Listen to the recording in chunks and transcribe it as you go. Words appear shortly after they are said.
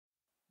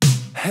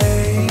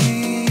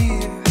Hey,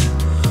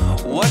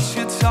 what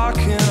you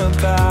talking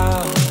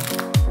about?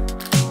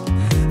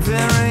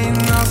 There ain't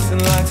nothing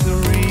like the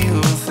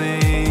real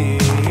thing.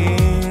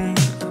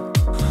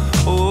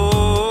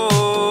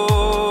 Oh,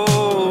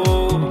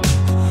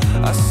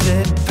 I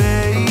said,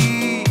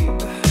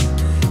 babe,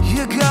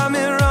 you got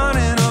me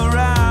running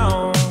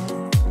around.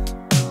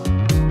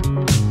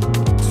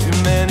 Too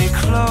many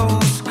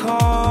close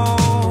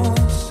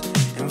calls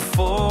in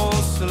full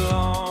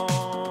salon.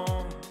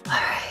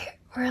 Alright,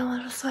 we're a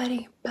little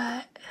sweaty,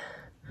 but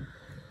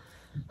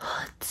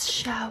let's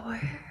shower.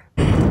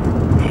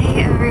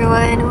 Hey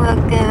everyone,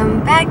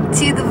 welcome back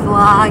to the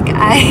vlog.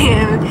 I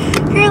am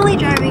currently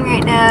driving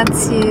right now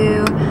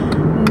to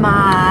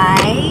my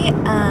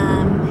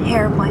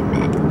hair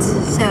appointment.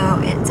 So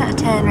it's at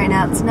 10 right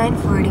now, it's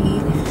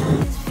 9:40.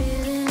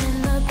 Feeling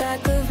in the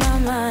back of my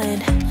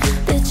mind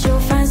that you'll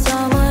find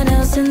someone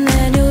else and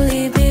then you'll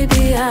leave me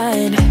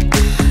behind.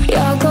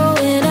 You're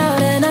going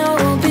out and I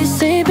won't be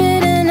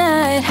sleeping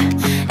tonight.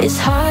 It's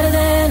harder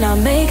than I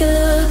make it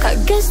look. I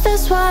guess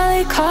that's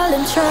why they call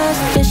them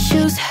trust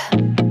issues.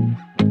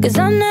 Cause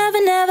I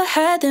never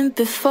had them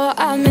before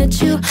I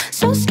met you.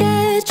 So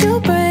scared you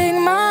break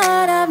my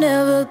heart. I've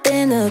never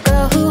been a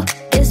girl who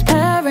is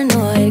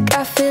paranoid.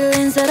 Got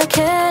feelings that I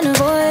can't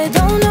avoid.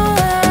 Don't know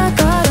where I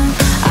got them.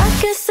 I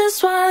guess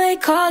that's why they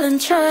call them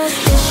trust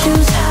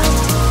issues.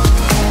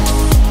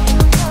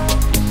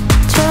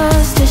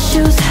 Trust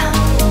issues.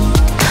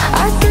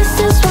 I guess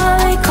that's why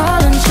they call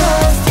them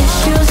trust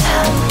issues.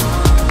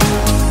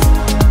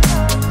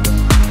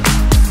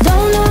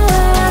 Don't know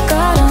where I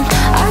got them.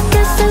 I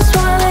guess that's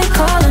why they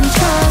call them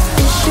trust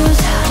issues.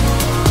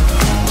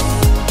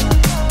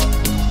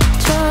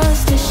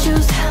 Trust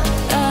issues.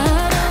 I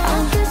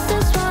guess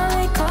that's why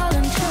they call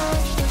them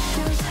trust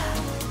issues.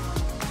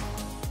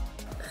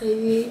 I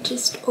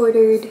just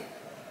ordered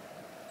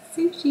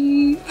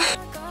sushi.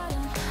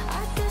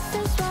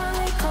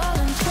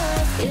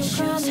 You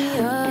call me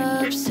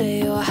up, say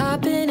you're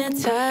hopping a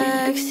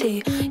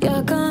taxi.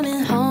 You're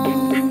coming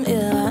home,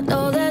 yeah, I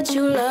know that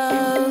you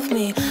love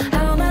me.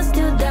 How am I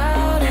still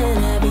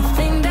doubting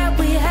everything that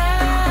we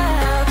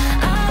have?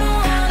 I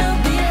don't wanna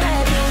be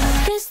like this.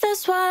 I guess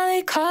that's why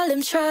they call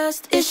them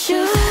trust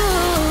issues.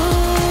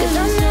 Cause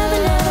I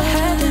never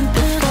had them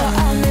before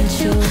I met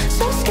you.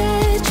 So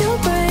scared you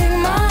break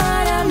my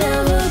heart. I've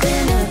never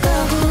been a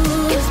girl who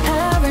is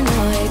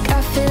paranoid.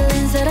 Got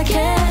feelings that I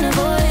can't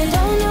avoid.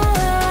 Don't know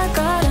where I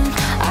got them.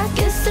 I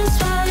guess that's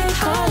why they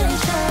call them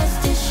trust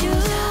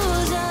issues.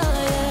 Oh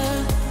yeah.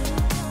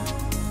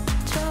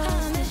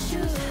 Trust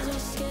issues. I'm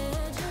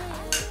scared.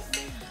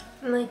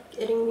 I'm like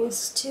getting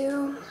used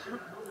to.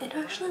 It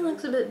actually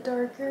looks a bit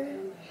darker,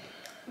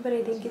 but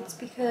I think it's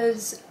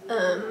because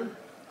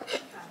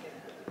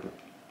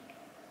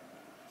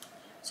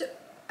so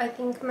I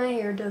think my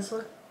hair does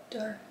look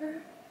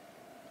darker,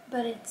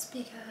 but it's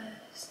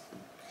because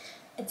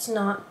it's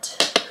not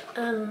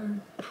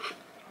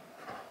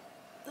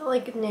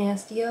like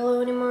nasty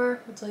yellow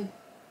anymore. It's like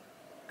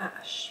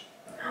ash.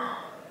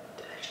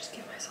 Did I just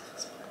give myself a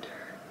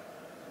splinter?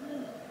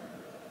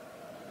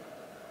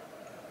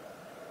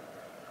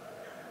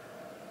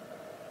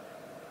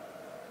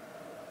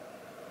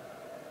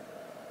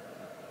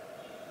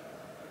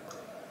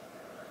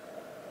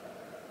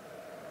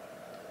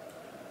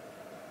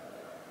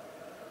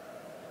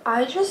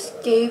 I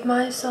just gave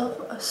myself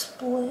a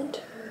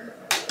splinter.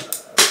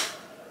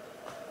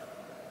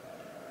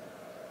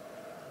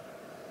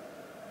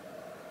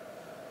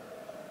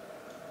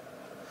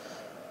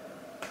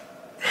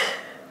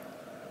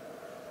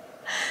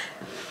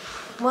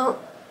 Well,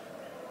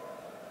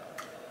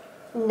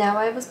 now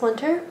I have a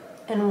splinter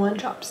and one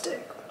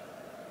chopstick.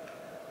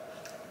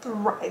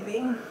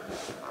 Thriving.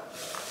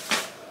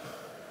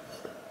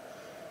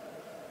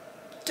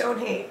 Don't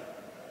hate.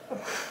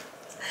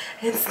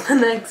 It's the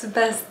next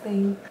best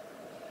thing.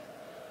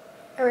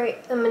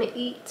 Alright, I'm gonna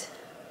eat.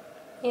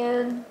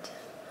 And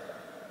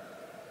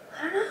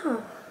I don't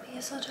know. I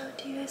guess I'll talk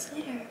to you guys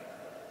later.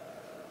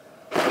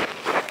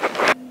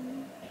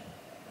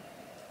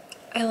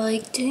 I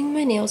like doing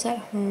my nails at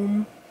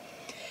home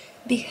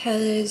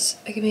because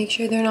I can make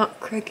sure they're not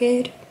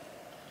crooked.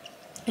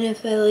 And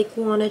if I like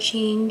want to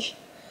change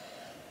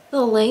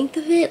the length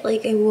of it,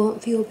 like I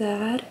won't feel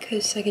bad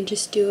because I can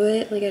just do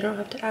it. Like I don't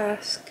have to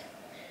ask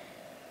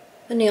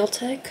a nail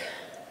tech.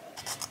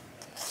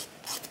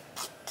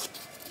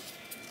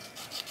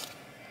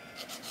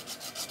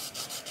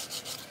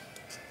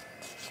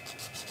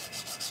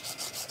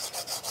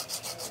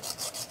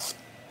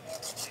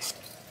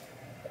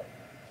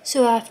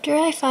 So after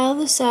I file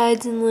the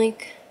sides and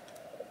like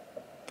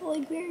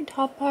the very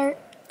top part,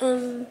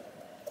 I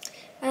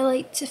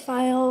like to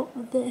file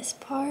this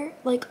part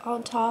like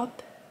on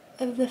top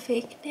of the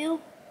fake nail,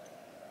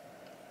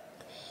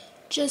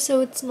 just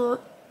so it's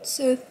not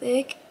so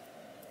thick.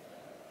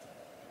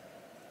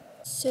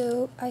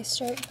 So I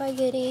start by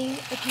getting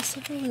a piece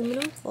of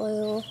aluminum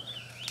foil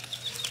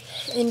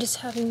and just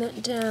having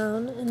that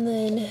down, and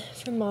then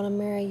for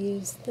monomer I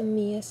use the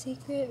Mia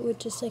Secret,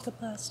 which is like a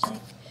plastic,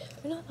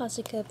 or not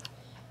plastic cup,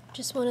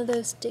 just one of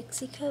those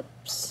Dixie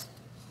cups.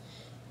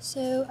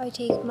 So I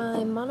take my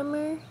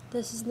monomer,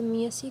 this is the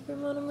Mia Secret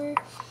monomer,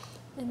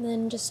 and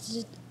then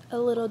just a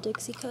little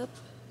Dixie cup.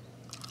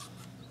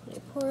 I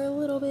pour a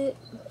little bit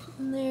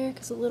in there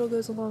because a little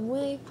goes a long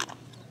way.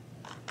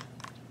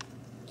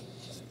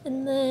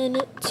 And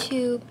then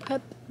to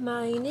prep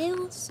my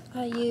nails,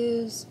 I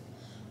use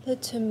the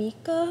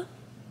Tamika.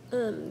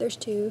 There's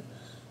two,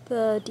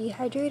 the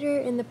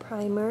dehydrator and the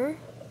primer.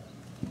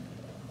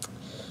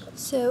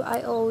 So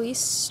I always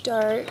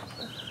start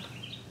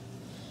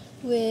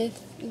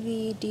with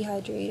the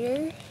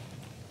dehydrator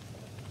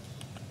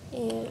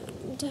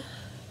and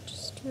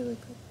just really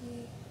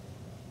quickly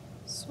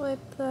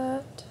swipe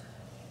that.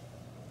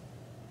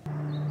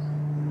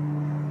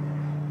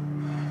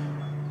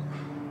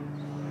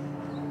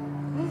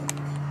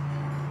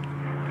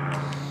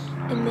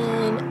 And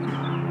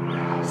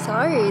then,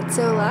 sorry, it's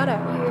so loud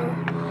out here.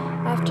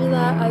 After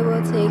that, I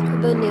will take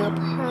the nail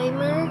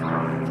primer,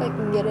 if I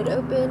can get it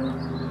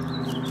open.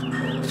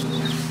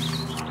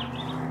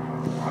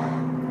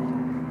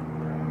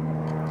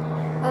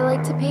 I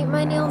like to paint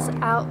my nails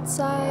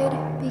outside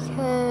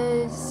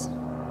because,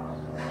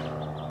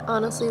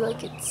 honestly,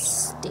 like, it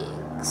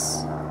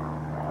stinks.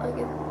 Like,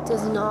 it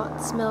does not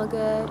smell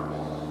good.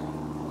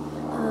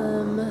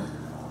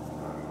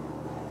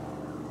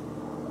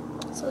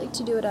 So I like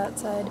to do it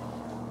outside,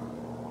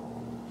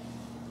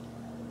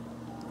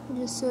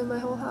 just so my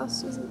whole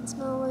house doesn't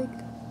smell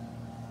like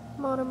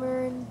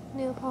monomer and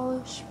nail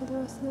polish for the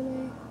rest of the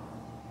day.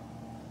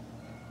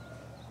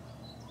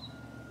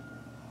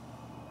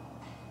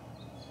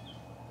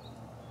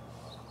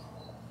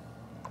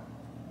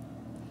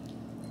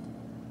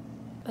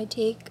 I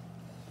take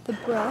the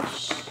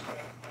brush,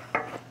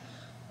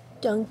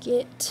 dunk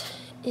it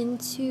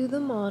into the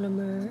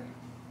monomer,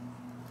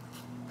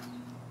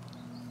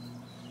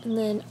 and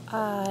then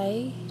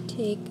I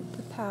take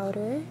the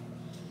powder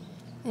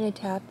and I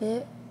tap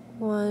it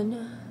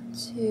 1,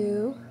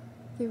 2,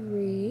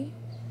 3,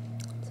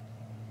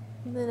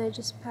 and then I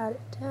just pat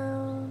it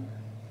down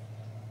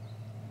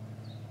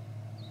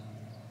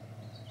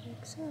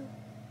like so.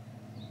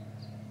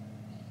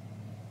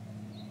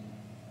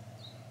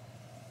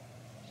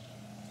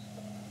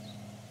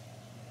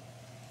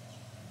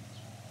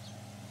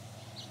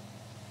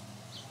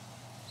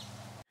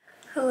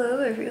 Hello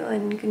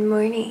everyone, good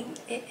morning.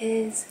 It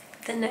is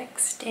the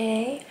next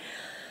day.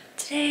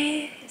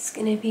 Today is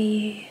gonna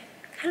be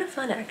kind of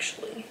fun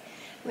actually.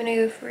 I'm gonna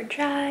go for a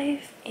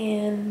drive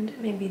and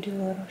maybe do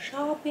a little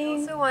shopping.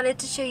 I also wanted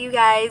to show you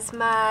guys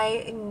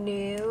my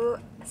new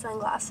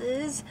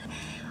sunglasses.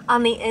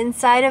 On the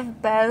inside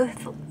of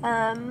both,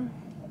 I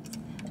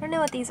don't know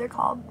what these are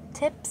called,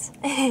 tips?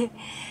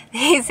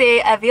 They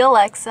say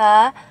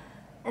Alexa,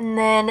 and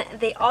then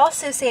they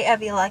also say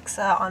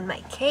Alexa on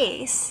my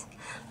case.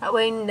 That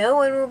way no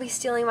one will be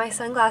stealing my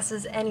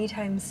sunglasses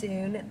anytime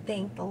soon,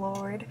 thank the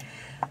Lord.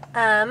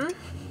 But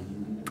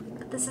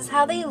this is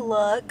how they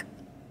look.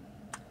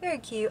 Very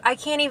cute. I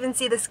can't even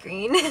see the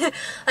screen.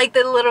 Like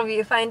the little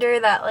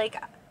viewfinder that like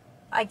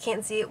I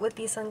can't see it with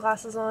these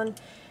sunglasses on.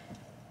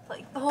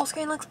 Like the whole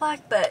screen looks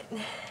black, but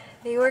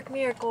they work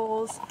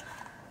miracles.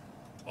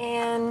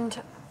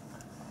 And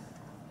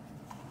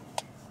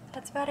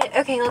that's about it.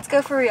 Okay, let's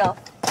go for real.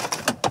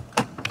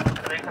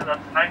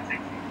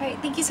 Alright,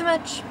 thank you so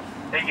much.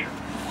 Thank you.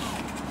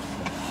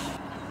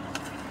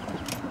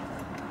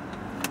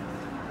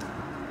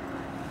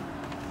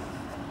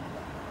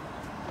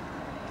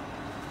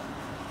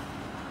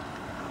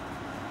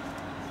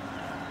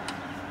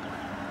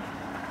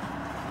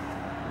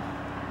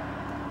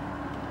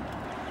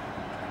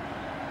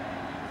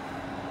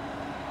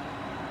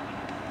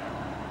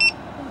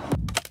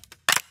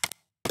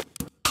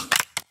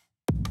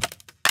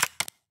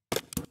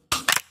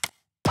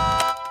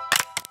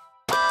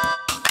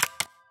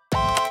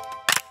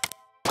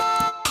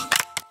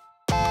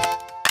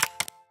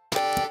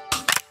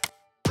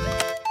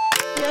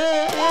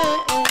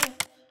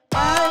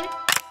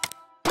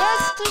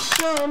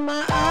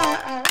 My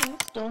eyes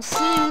don't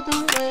see you the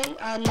way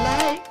I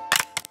like.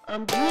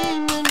 I'm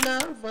dreaming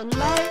of a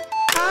light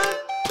I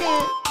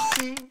can't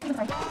see.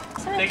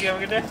 Thank you, have a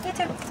good day. You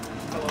too.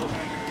 Hello.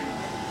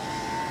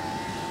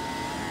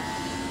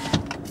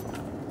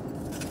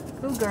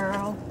 Ooh,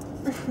 girl.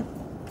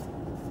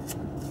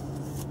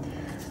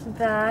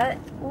 That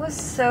was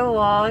so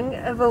long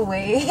of a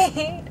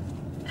wait.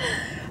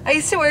 I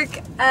used to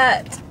work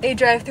at a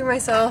drive-thru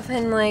myself,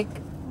 and like,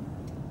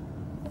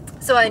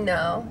 so I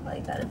know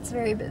like that it's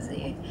very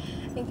busy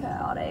and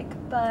chaotic,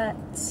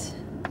 but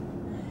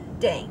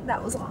dang,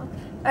 that was long.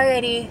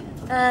 Alrighty,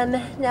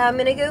 now I'm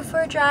gonna go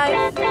for a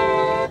drive.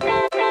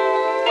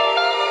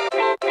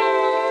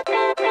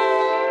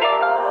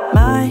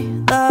 My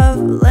love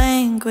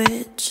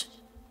language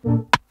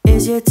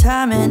is your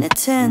time and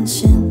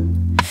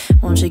attention.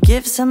 Won't you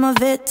give some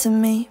of it to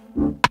me?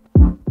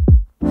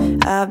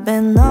 I've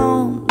been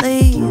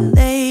lonely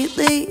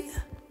lately.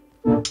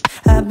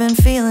 I've been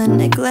feeling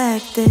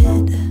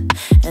neglected,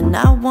 and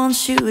I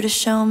want you to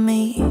show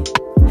me.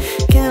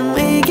 Can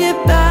we get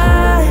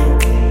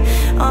back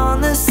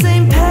on the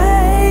same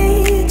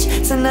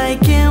page.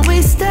 Tonight, can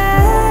we stay?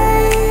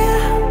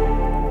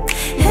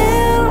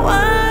 And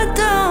why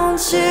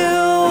don't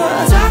you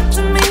talk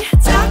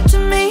to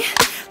me?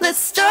 Let's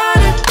start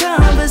a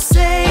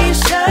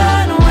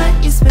conversation.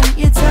 When you spend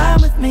your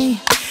time with me,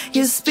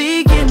 you're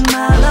speaking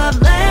my love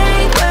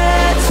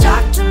language.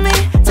 Talk to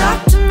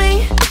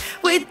me.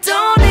 We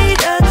don't need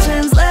a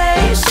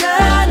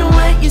translation.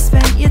 When you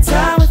spend your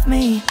time with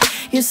me,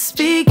 you're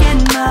speaking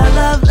my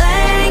love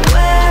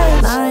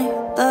language. My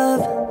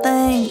love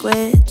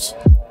language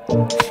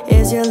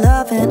is your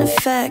love and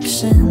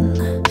affection.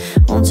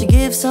 Won't you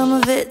give some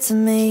of it to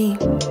me?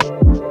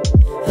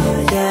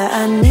 Yeah,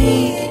 I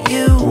need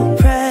you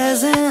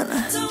present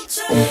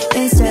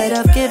instead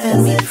of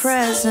giving me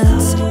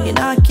presents. You're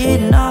not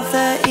getting off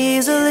that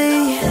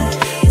easily.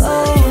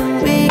 Oh,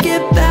 when we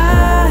get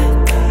back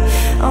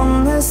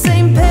on the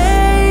same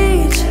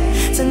page,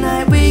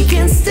 tonight we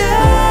can stay.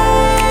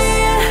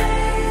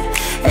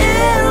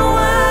 And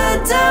why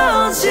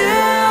don't you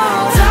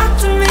talk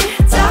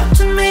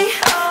to me?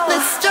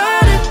 Let's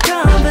start a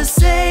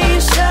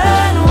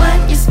conversation.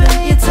 When you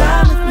spend your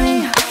time with me,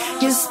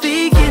 you're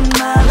speaking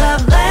my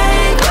love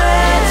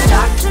language.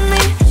 Talk to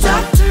me.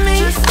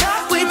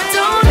 We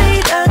don't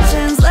need a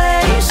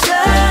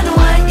translation.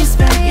 When you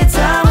spend your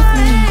time with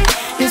me,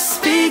 you're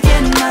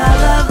speaking my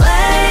love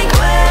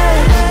language.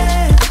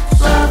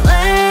 Love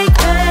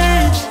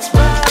language.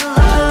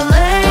 Love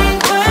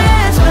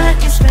language. When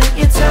you spend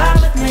your time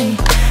with me,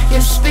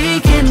 you're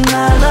speaking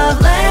my love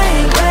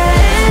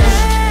language.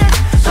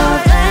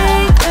 Love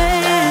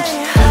language.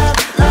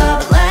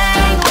 Love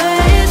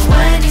language.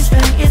 When you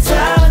spend your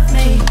time with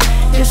me,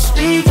 you're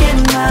speaking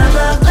my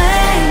love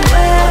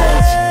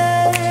language.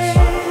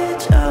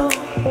 Oh,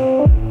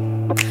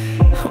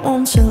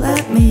 won't you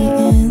let me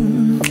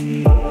in?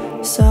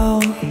 So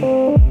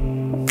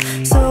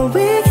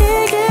we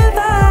can get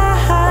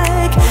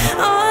back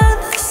on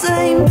the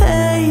same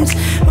page.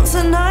 Well,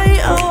 tonight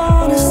I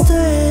wanna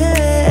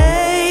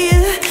stay.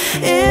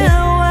 And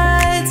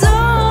why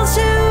don't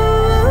you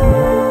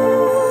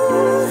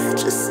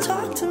just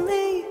talk to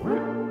me?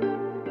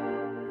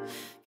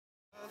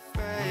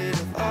 Afraid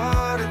of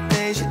all the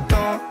things you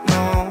don't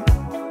know.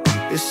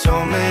 There's so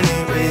many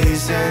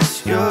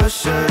reasons you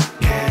should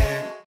care.